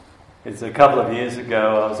It's a couple of years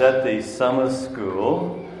ago. I was at the summer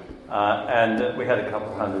school, and we had a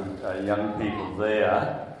couple of hundred young people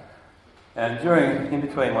there. And in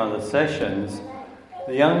between one of the sessions,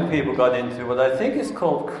 the young people got into what I think is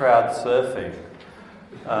called crowd surfing.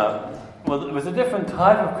 Well, it was a different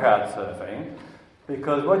type of crowd surfing,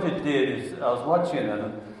 because what you did is, I was watching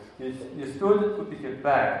them, you stood with your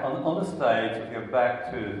back on the stage with your back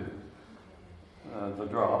to the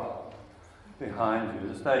drop behind you.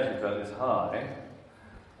 The stage is about this high,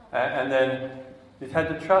 and then you had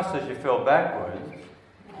to trust as you fell backwards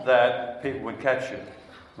that people would catch you,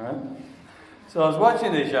 right? So I was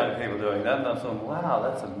watching these young people doing that, and I thought, wow,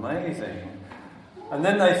 that's amazing. And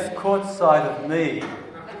then they caught sight of me,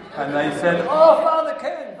 and they said, "Oh, Father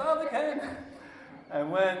Ken, Father Ken!"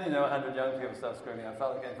 And when 100 young people start screaming out,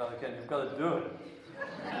 "Father Ken, you've got to do it."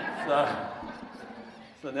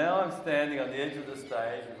 So now I'm standing on the edge of the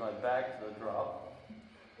stage with my back to the drop,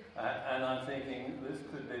 and I'm thinking, this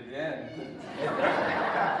could be the end.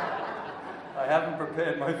 I haven't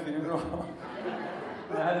prepared my funeral.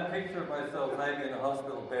 I had a picture of myself maybe in a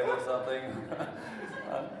hospital bed or something,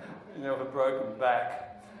 with a broken back.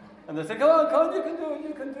 And they said, "Come on, you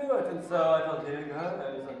can do it. And so I thought, here you go,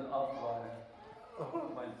 there's an offline.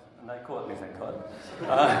 And they caught me, thank God,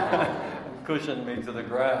 and cushioned me to the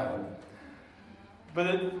ground. But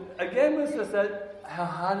it, again, was just that how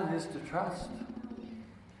hard it is to trust.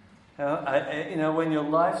 When your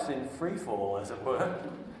life's in free fall, as it were,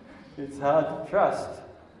 it's hard to trust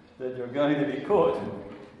that you're going to be caught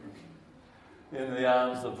in the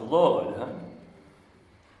arms of the Lord. Huh?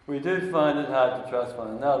 We do find it hard to trust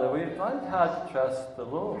one another. We find it hard to trust the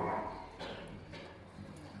Lord.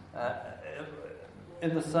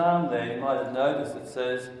 In the psalm there, you might have noticed it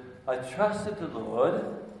says, "I trusted the Lord,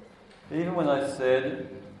 even when I said,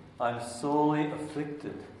 I'm sorely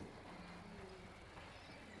afflicted."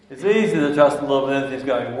 It's easy to trust the Lord when everything's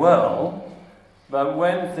going well, but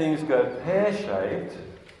when things go pear-shaped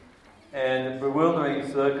and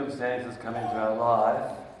bewildering circumstances come into our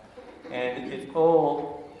life and it's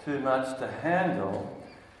all too much to handle,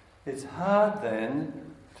 it's hard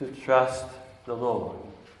then to trust the Lord.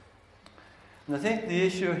 And I think the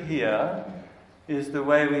issue here is the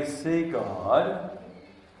way we see God.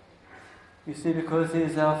 You see, because He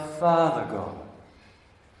is our Father God.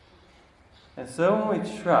 And so when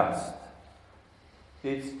we trust,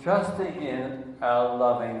 it's trusting in our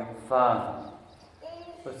loving Father.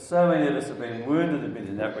 But so many of us have been wounded a bit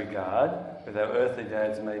in that regard, with our earthly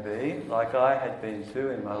dads maybe, like I had been too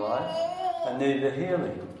in my life, and needed a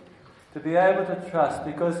healing. To be able to trust,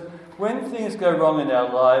 because when things go wrong in our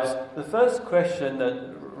lives, the first question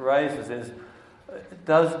that raises is,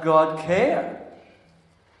 does God care?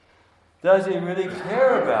 Does He really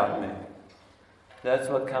care about me? That's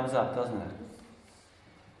what comes up, doesn't it?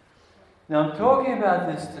 Now I'm talking about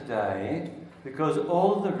this today because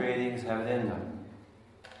all of the readings have it in them.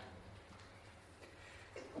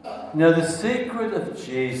 Now the secret of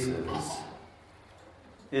Jesus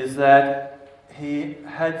is that He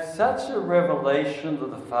had such a revelation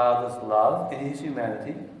of the Father's love in His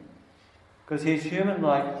humanity, because He's human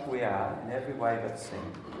like we are in every way but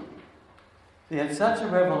sin. He had such a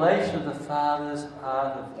revelation of the Father's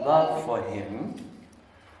heart of love for Him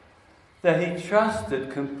that He trusted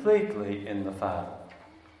completely in the Father.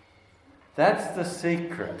 That's the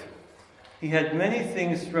secret. He had many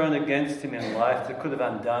things thrown against Him in life that could have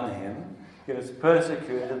undone Him. He was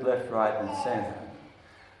persecuted left, right and centre.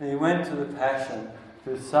 And He went to the passion,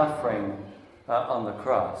 through suffering on the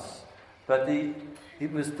cross. But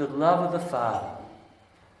it was the love of the Father.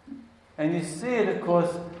 And you see it, of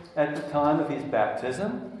course, at the time of His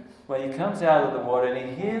baptism, when He comes out of the water and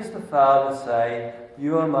He hears the Father say,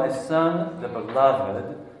 "You are my Son, the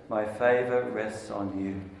beloved, my favour rests on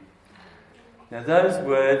you." Now those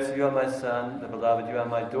words, "You are my Son, the beloved, you are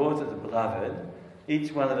my daughter, the beloved,"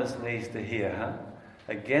 each one of us needs to hear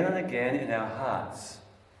again and again in our hearts.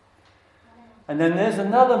 And then there's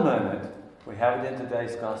another moment, we have it in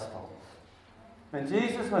today's Gospel. When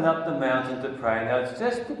Jesus went up the mountain to pray, now it's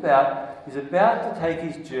He's about to take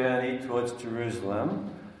His journey towards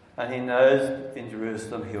Jerusalem, and He knows in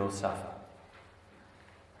Jerusalem He will suffer.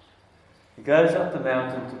 He goes up the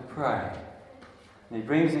mountain to pray, and He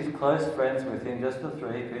brings His close friends with Him, just the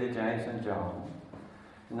three, Peter, James and John.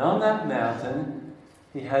 And on that mountain,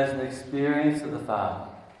 He has an experience of the Father.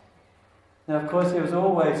 Now, of course, He was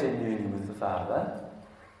always in union with the Father,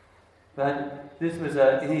 but this was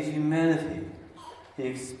in His humanity. He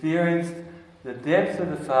experienced the depth of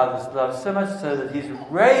the Father's love, so much so that He's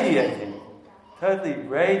radiating, totally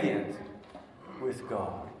radiant with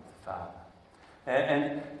God, the Father.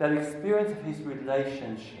 And that experience of His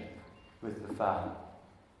relationship with the Father.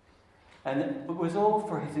 And it was all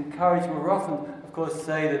for his encouragement. We often, of course,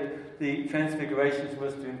 say that the Transfiguration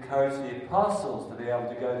was to encourage the apostles to be able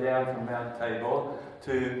to go down from Mount Tabor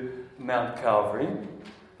to Mount Calvary.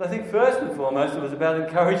 But I think first and foremost it was about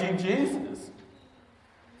encouraging Jesus.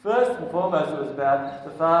 First and foremost it was about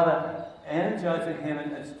the Father energizing him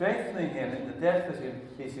and strengthening him in the depth of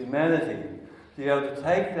his humanity to be able to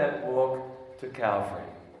take that walk to Calvary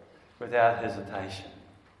without hesitation.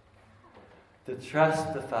 To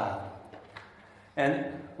trust the Father.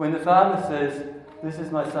 And when the Father says, "This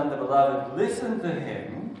is my Son the Beloved, listen to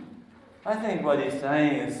him," I think what he's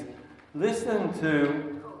saying is, listen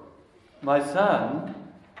to my Son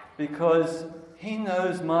because he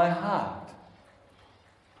knows my heart.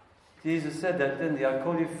 Jesus said that, didn't he? "I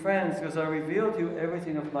call you friends because I revealed to you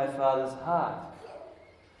everything of my Father's heart."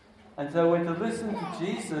 And so we're to listen to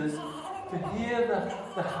Jesus to hear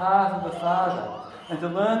the heart of the Father and to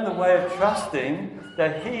learn the way of trusting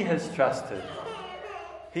that he has trusted.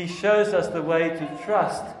 He shows us the way to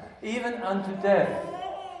trust, even unto death.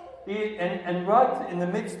 And right in the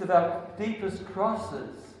midst of our deepest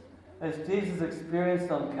crosses, as Jesus experienced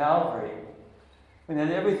on Calvary, when he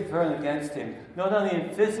had everything thrown against him, not only in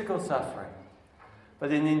physical suffering,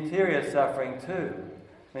 but in interior suffering too.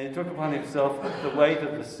 When he took upon himself the weight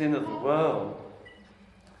of the sin of the world.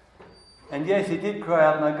 And yes, he did cry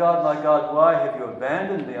out, my God, why have you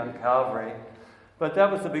abandoned me?" on Calvary. But that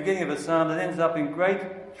was the beginning of a psalm that ends up in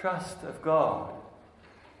great trust of God.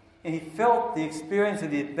 And he felt the experience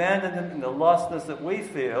of the abandonment and the lostness that we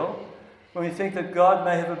feel when we think that God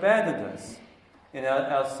may have abandoned us in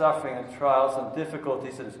our suffering and trials and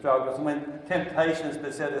difficulties and struggles. And when temptations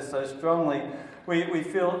beset us so strongly, we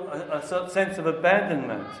feel a sort of sense of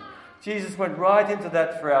abandonment. Jesus went right into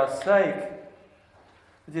that for our sake.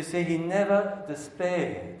 But you see, he never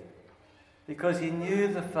despaired because he knew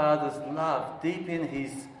the Father's love deep in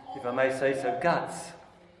his, if I may say so, guts.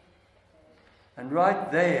 And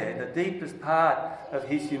right there, the deepest part of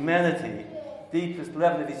his humanity, deepest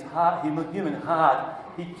level of his heart, human heart,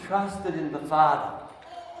 he trusted in the Father.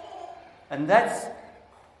 And that's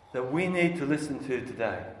that we need to listen to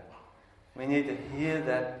today. We need to hear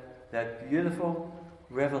that beautiful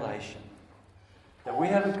revelation that we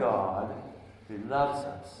have a God who loves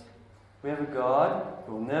us. We have a God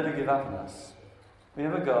who will never give up on us. We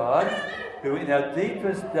have a God who in our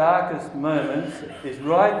deepest, darkest moments is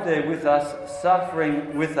right there with us,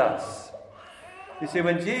 suffering with us. You see,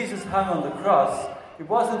 when Jesus hung on the cross, it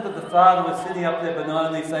wasn't that the Father was sitting up there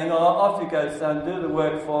benignly saying, "Oh, off you go, son, do the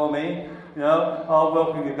work for me. I'll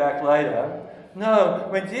welcome you back later." No,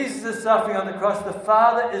 when Jesus is suffering on the cross, the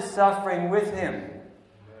Father is suffering with him.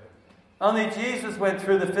 Only Jesus went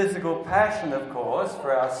through the physical passion, of course,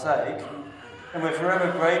 for our sake, and we're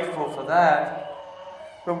forever grateful for that.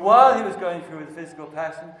 But while he was going through his physical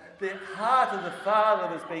passion, the heart of the Father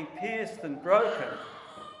was being pierced and broken.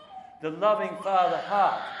 The loving Father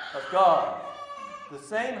heart of God. The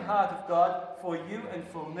same heart of God for you and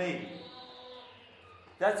for me.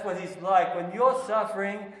 That's what he's like. When you're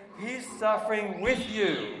suffering, he's suffering with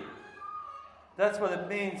you. That's what it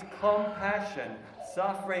means, compassion,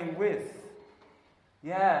 suffering with.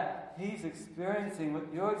 Yeah, he's experiencing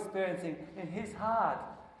what you're experiencing in his heart.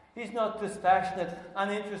 He's not dispassionate,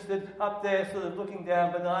 uninterested, up there sort of looking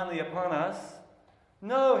down benignly upon us.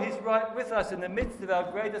 No, he's right with us in the midst of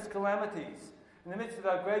our greatest calamities, in the midst of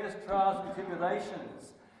our greatest trials and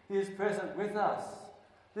tribulations. He is present with us.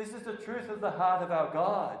 This is the truth of the heart of our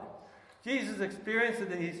God. Jesus experienced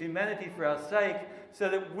it in his humanity for our sake so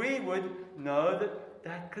that we would know that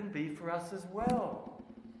that can be for us as well.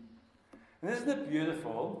 And isn't it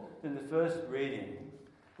beautiful? In the first reading,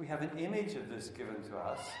 we have an image of this given to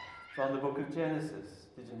us from the book of Genesis.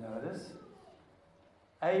 Did you notice?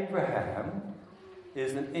 Abraham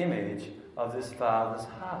is an image of this father's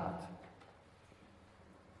heart.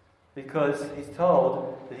 Because he's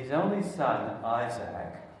told that his only son,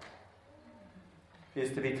 Isaac,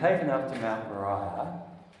 is to be taken up to Mount Moriah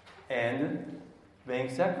and being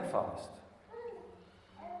sacrificed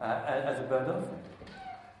as a burnt offering.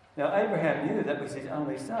 Now, Abraham knew that was his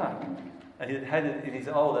only son, and he had it in his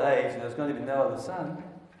old age, and there was going to be no other son.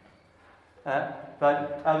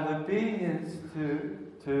 But out of obedience to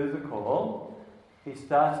the call, he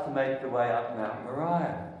starts to make the way up Mount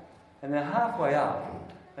Moriah. And they're halfway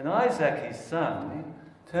up, and Isaac, his son,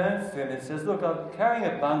 turns to him and says, "Look, I'm carrying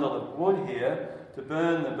a bundle of wood here to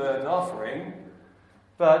burn the burnt offering,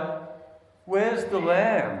 but where's the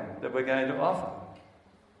lamb that we're going to offer?"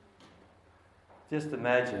 Just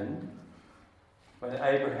imagine when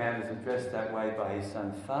Abraham is addressed that way by his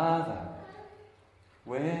son, "Father,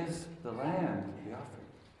 where's the lamb to be offered?"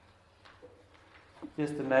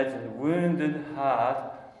 Just imagine the wounded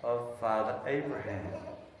heart of Father Abraham.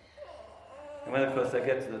 And when, of course, they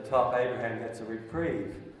get to the top, Abraham gets a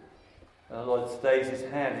reprieve. And the Lord stays his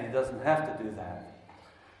hand, and he doesn't have to do that.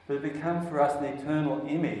 But it becomes for us an eternal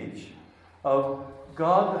image of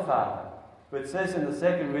God the Father. Where it says in the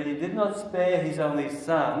second reading, he did not spare his only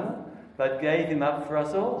Son, but gave him up for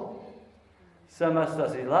us all. So much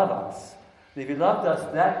does he love us. And if he loved us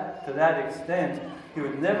to that extent, he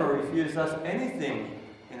would never refuse us anything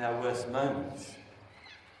in our worst moments.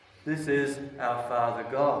 This is our Father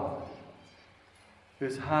God,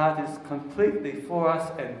 whose heart is completely for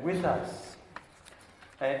us and with us.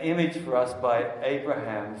 An image for us by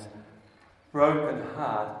Abraham's broken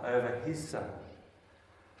heart over his son.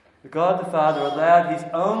 God the Father allowed his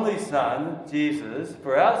only Son, Jesus,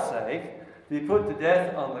 for our sake, to be put to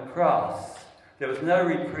death on the cross. There was no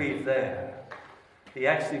reprieve there. He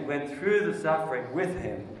actually went through the suffering with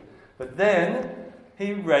him, but then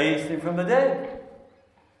he raised him from the dead.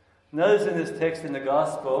 Notice in this text in the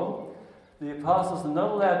Gospel, the apostles are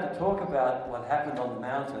not allowed to talk about what happened on the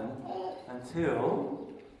mountain until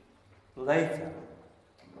later,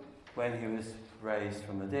 when he was raised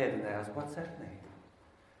from the dead. And they ask, what's that mean?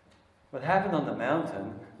 What happened on the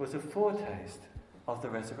mountain was a foretaste of the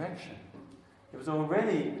resurrection. It was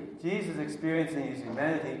already Jesus experiencing his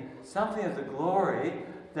humanity, something of the glory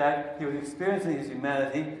that he was experiencing his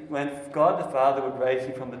humanity when God the Father would raise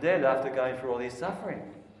him from the dead after going through all his suffering.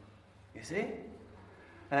 You see?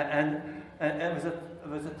 And it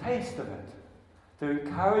was a taste of it, to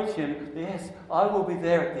encourage him, yes, I will be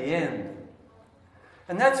there at the end.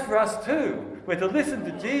 And that's for us too. We're to listen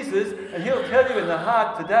to Jesus, and he'll tell you in the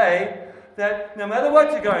heart today that no matter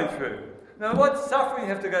what you're going through, no matter what suffering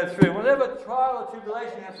you have to go through, whatever trial or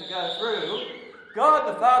tribulation you have to go through, God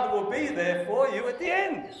the Father will be there for you at the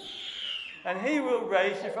end. And he will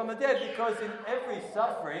raise you from the dead, because in every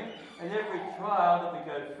suffering and every trial that we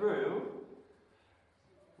go through,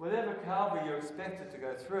 whatever Calvary you're expected to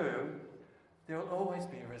go through, there will always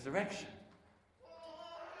be a resurrection.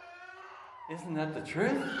 Isn't that the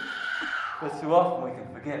truth? But too often we can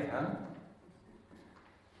forget, huh?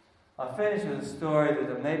 I'll finish with a story that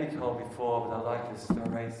I've maybe told before, but I like this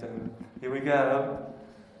story, so here we go.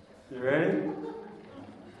 You ready?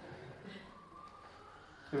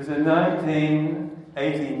 It was in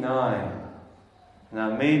 1989, an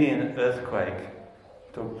Armenian earthquake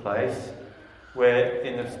took place, where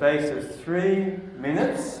in the space of 3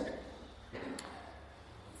 minutes,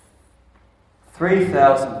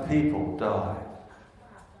 3,000 people died.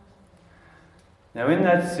 Now in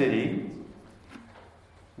that city,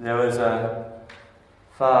 there was a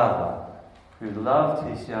father who loved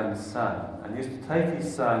his young son and used to take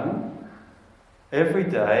his son every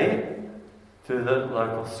day to the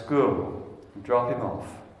local school and drop him off.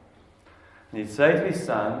 And he'd say to his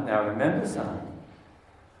son, now remember, son,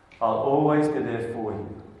 I'll always be there for you.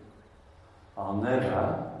 I'll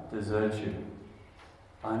never desert you.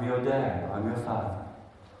 I'm your dad, I'm your father.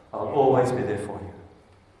 I'll always be there for you.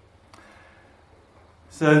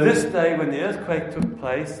 So this day when the earthquake took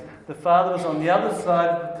place, the father was on the other side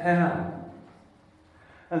of the town.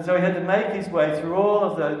 And so he had to make his way through all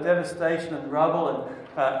of the devastation and rubble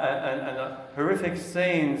and horrific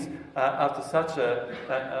scenes after such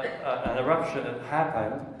an eruption had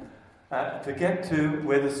happened to get to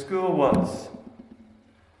where the school was.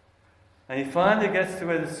 And he finally gets to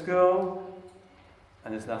where the school,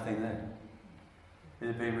 and there's nothing there. It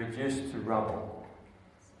had been reduced to rubble.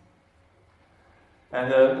 And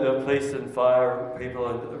the police and fire people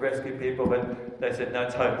and the rescue people, but they said, no,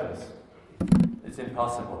 it's hopeless. It's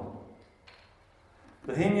impossible.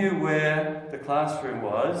 But he knew where the classroom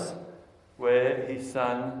was, where his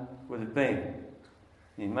son would have been.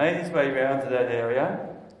 He made his way round to that area,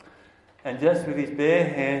 and just with his bare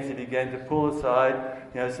hands he began to pull aside,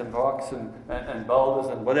 some rocks and boulders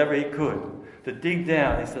and whatever he could to dig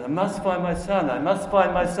down. He said, I must find my son, I must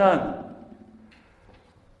find my son.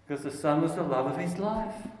 Because the son was the love of his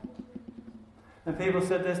life. And people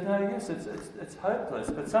said, there's no use, it's hopeless.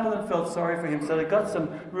 But some of them felt sorry for him, so they got some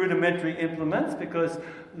rudimentary implements because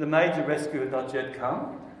the major rescue had not yet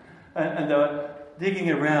come. And they were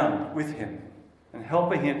digging around with him and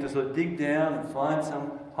helping him to sort of dig down and find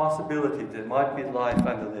some possibility there might be life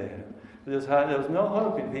under there. But there was no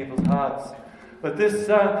hope in people's hearts. But this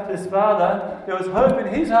father, there was hope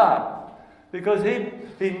in his heart because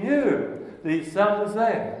he knew that his son was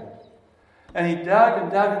there. And he dug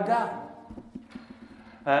and dug and dug.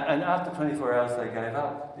 And after 24 hours they gave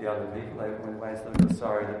up, the other people. They went away and said, they were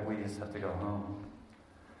sorry that we just have to go home.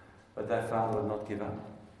 But that father would not give up.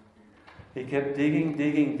 He kept digging,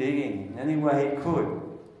 digging, digging, in any way he could.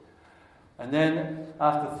 And then,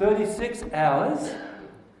 after 36 hours,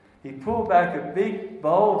 he pulled back a big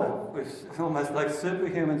boulder with almost like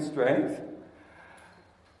superhuman strength,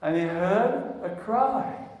 and he heard a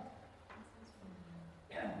cry.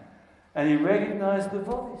 And he recognized the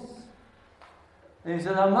voice. And he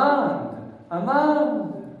said, Armand,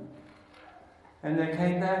 Armand. And they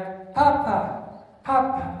came back, Papa,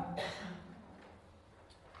 Papa.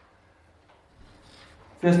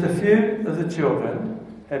 Just a few of the children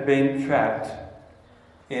had been trapped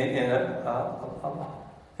in an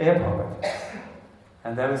airport,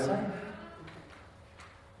 and they were safe.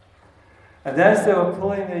 And as they were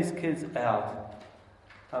pulling these kids out,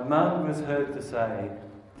 Armand was heard to say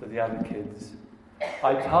to the other kids,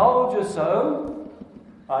 I told you so.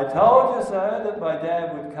 I told you so that my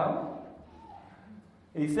dad would come.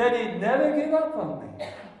 He said he'd never give up on me.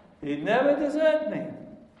 He'd never desert me.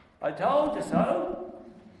 I told you so.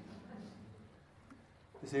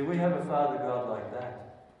 You see, we have a Father God like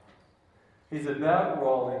that. He's about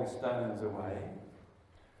rolling stones away.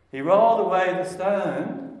 He rolled away the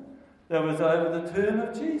stone that was over the tomb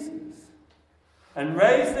of Jesus and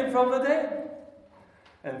raised him from the dead.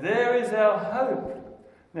 And there is our hope.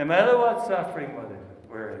 No matter what suffering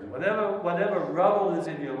we're in, whatever rubble is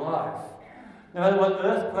in your life, no matter what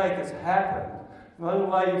earthquake has happened, no matter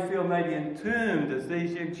why you feel maybe entombed, as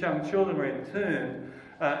these young children were entombed,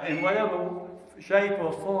 in whatever shape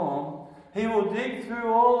or form, he will dig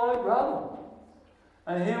through all that rubble.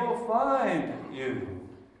 And he will find you.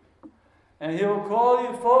 And he will call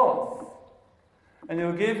you forth. And he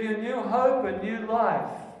will give you new hope and new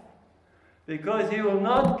life. Because he will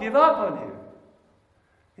not give up on you.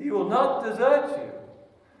 He will not desert you.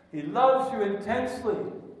 He loves you intensely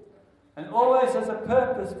and always has a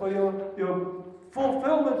purpose for your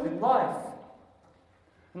fulfillment in life.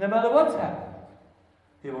 And no matter what's happened,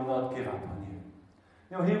 he will not give up on you.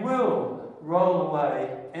 You know, he will roll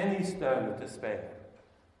away any stone of despair.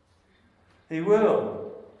 He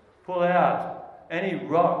will pull out any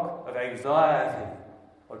rock of anxiety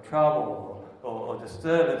or trouble or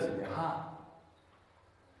disturbance in your heart.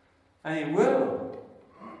 And he will,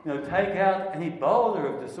 take out any boulder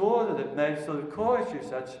of disorder that may sort of cause you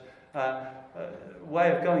such a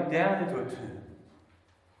way of going down into a tomb.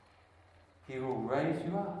 He will raise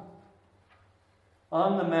you up.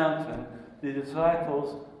 On the mountain, the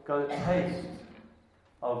disciples got a taste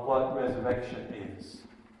of what resurrection is.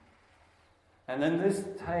 And in this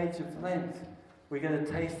stage of Lent, we get a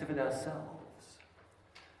taste of it ourselves.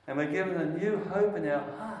 And we're given a new hope in our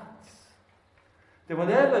hearts. That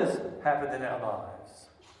whatever's happened in our lives,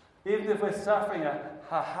 even if we're suffering a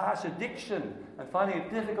harsh addiction and finding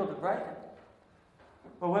it difficult to break it,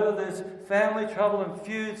 or whether there's family trouble and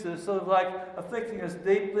feuds that are sort of like afflicting us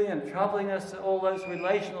deeply and troubling us, all those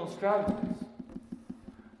relational struggles,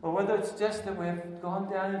 or whether it's just that we've gone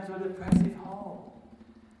down into a depressive hole.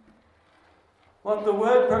 What the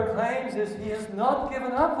Word proclaims is He has not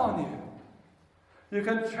given up on you. You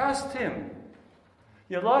can trust Him.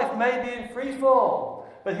 Your life may be in free fall,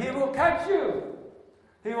 but He will catch you.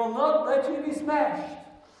 He will not let you be smashed.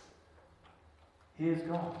 He is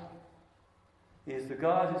God. He is the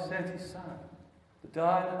God who sent His Son to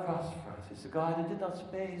die on the cross for us. He's the God who did not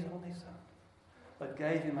spare His only Son, but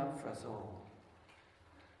gave Him up for us all.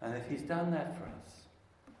 And if He's done that for us,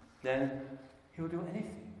 then He'll do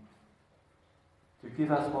anything to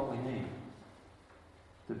give us what we need,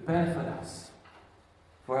 to benefit us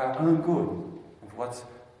for our own good, and for what's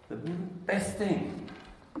the best thing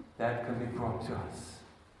that can be brought to us.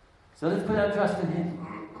 So let's put our trust in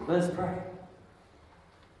Him. Let us pray.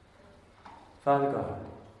 Father God,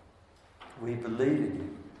 we believe in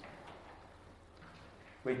You.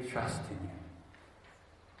 We trust in You.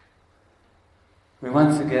 We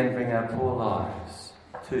once again bring our poor lives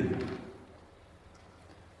to You.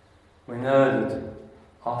 We know that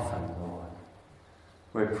often, Lord,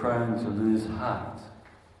 we're prone to lose heart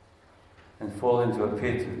and fall into a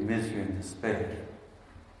pit of misery and despair.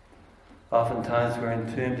 Oftentimes we're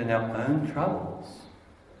entombed in our own troubles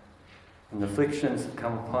and afflictions that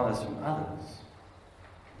come upon us from others.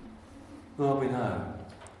 Lord, we know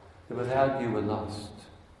that without You we're lost.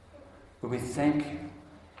 But we thank You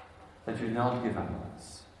that You do not give up on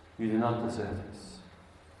us. You do not desert us.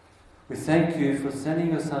 We thank You for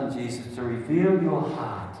sending Your Son Jesus to reveal Your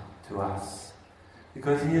heart to us,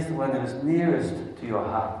 because He is the one that is nearest to your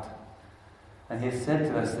heart. And He has said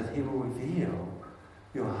to us that He will reveal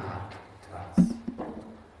Your heart to us.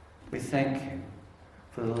 We thank You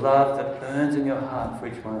for the love that burns in Your heart for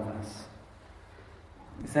each one of us.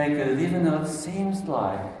 We thank You that even though it seems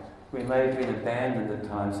like we may have been abandoned at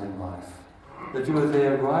times in life, that You are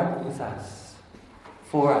there right with us,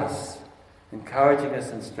 for us, encouraging us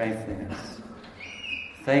and strengthening us.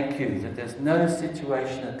 Thank you that there's no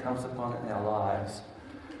situation that comes upon it in our lives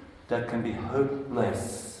that can be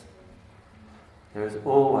hopeless. There is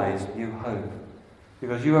always new hope,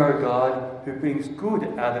 because you are a God who brings good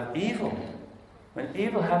out of evil. When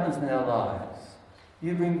evil happens in our lives,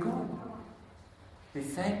 you bring good. We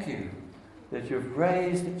thank you that you've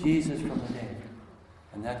raised Jesus from the dead,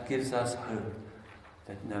 and that gives us hope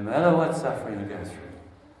that no matter what suffering we go through,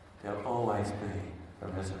 there'll always be a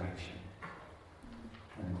resurrection.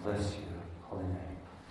 And bless your holy name.